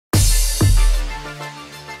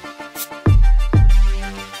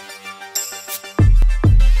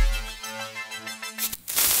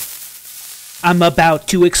I'm about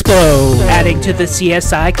to explode. Adding to the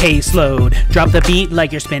CSI caseload. Drop the beat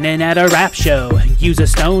like you're spinning at a rap show. Use a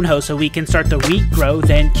stone hoe so we can start the week grow.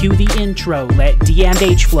 Then cue the intro, let D and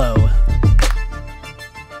H flow.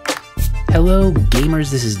 Hello gamers,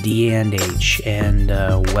 this is D and H, and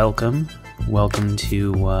welcome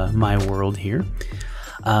to my world here.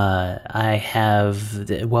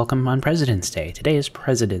 Welcome on President's Day. Today is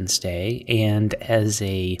President's Day, and as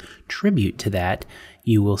a tribute to that,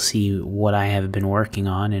 you will see what I have been working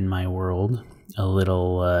on in my world. A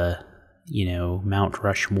little, Mount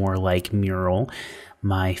Rushmore-like mural.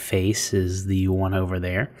 My face is the one over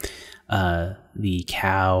there. The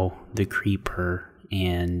cow, the creeper,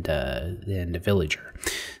 and a villager.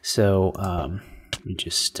 So, let me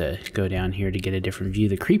just go down here to get a different view.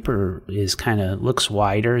 The creeper is looks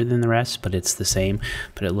wider than the rest, but it's the same.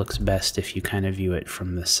 But it looks best if you kind of view it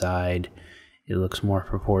from the side. It looks more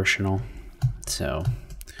proportional. So,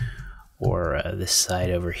 or this side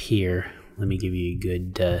over here. Let me give you a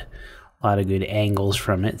good, lot of good angles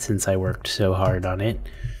from it since I worked so hard on it.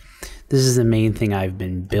 This is the main thing I've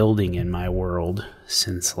been building in my world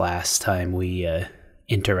since last time we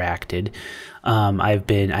interacted. I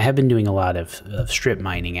have been doing a lot of strip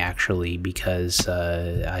mining actually, because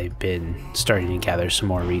I've been starting to gather some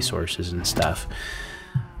more resources and stuff.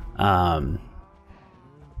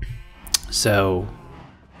 So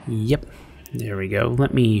yep, there we go.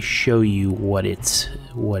 Let me show you what it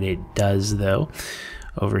does though.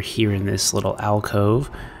 Over here in this little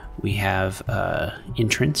alcove we have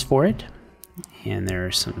entrance for it, and there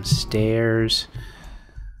are some stairs.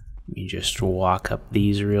 Let me just walk up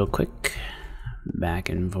these real quick. Back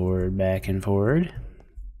and forward, back and forward.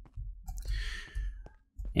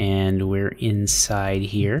 And we're inside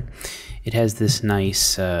here. It has this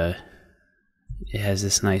nice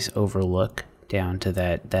overlook down to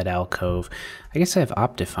that alcove. I guess I have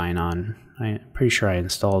Optifine on. I'm pretty sure I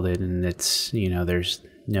installed it, and it's, there's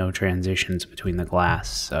no transitions between the glass.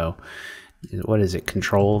 So what is it?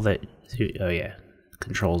 Control that? Oh yeah,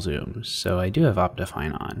 control zooms. So I do have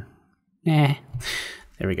Optifine on.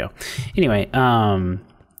 There we go. Anyway,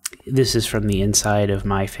 this is from the inside of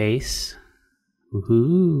my face.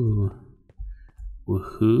 Woohoo!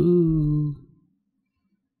 Woohoo!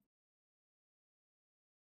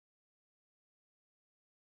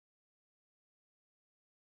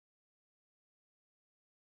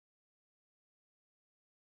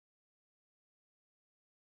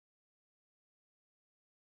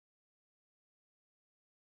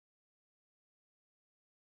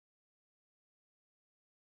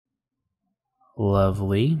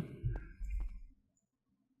 Lovely.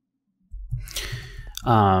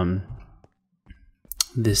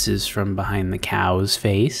 This is from behind the cow's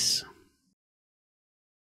face.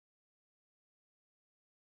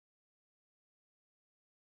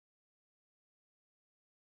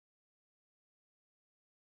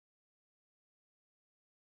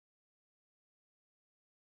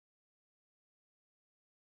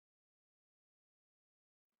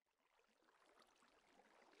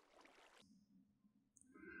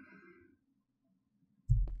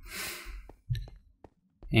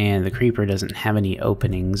 And the creeper doesn't have any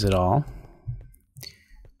openings at all.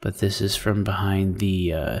 But this is from behind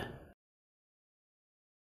the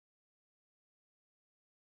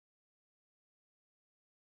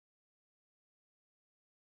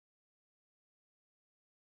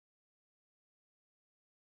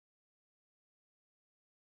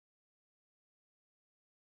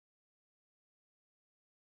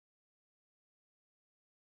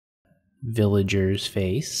villager's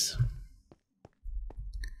face.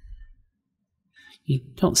 You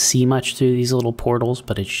don't see much through these little portals,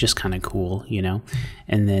 but it's just kind of cool,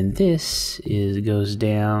 And then this goes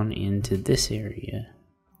down into this area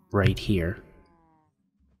right here.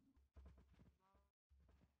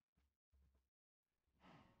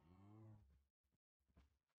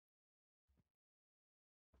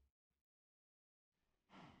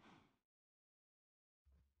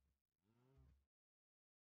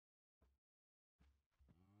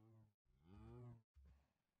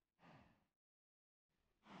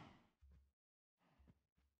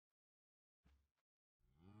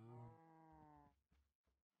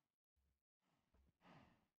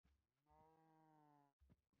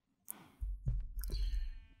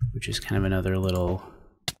 Which is kind of another little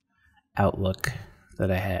outlook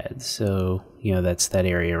that I had. So, that's that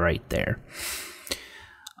area right there.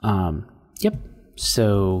 Yep.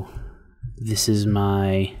 So this is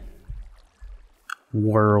my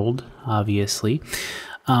world, obviously.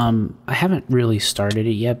 I haven't really started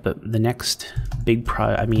it yet, but the next big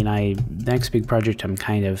the next big project I'm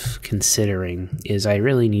kind of considering is I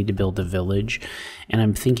really need to build a village, and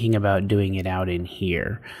I'm thinking about doing it out in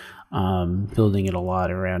here. Building it a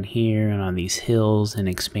lot around here and on these hills and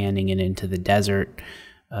expanding it into the desert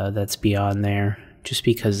that's beyond there, just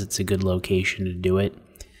because it's a good location to do it.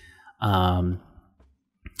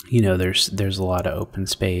 You know, there's a lot of open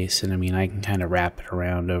space, and I mean, I can kind of wrap it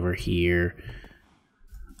around over here.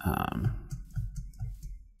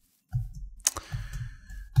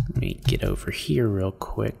 Let me get over here real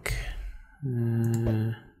quick.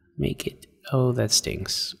 Make it. Oh, that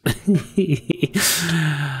stinks.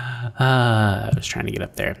 I was trying to get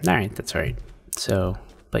up there. All right, that's all right. So,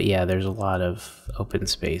 but yeah, there's a lot of open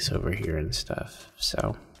space over here and stuff.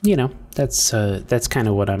 So, you know, that's kind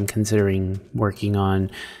of what I'm considering working on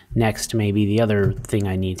next. Maybe the other thing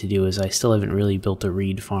I need to do is I still haven't really built a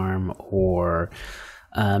reed farm or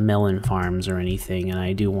melon farms or anything, and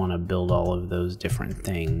I do want to build all of those different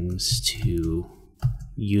things to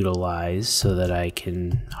utilize so that I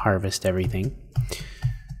can harvest everything.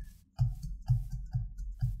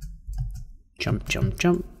 Jump, jump,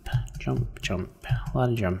 jump, jump, jump. A lot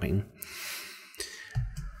of jumping.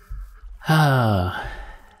 And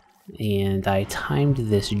I timed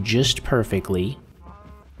this just perfectly.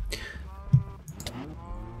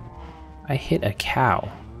 I hit a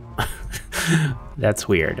cow. That's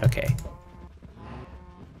weird. Okay.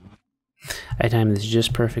 I timed this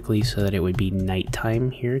just perfectly so that it would be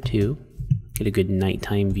nighttime here too. Get a good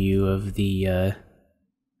nighttime view of the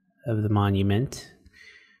monument.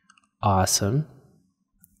 Awesome.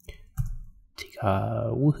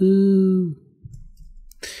 Woohoo!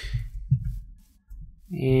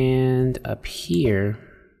 And up here,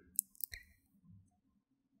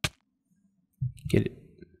 get it.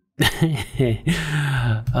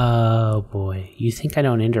 Oh boy, you think I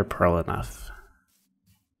don't interpearl enough?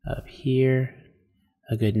 Up here,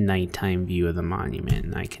 a good nighttime view of the monument,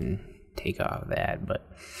 and I can take off that, but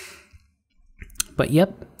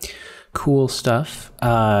yep, cool stuff.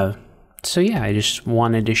 So yeah, I just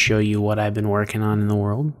wanted to show you what I've been working on in the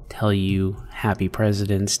world, tell you Happy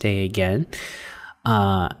President's Day again,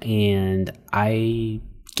 and I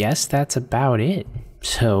guess that's about it.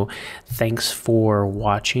 So thanks for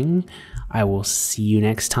watching. I will see you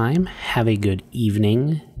next time. Have a good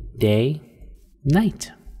evening, day,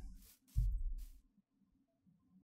 night.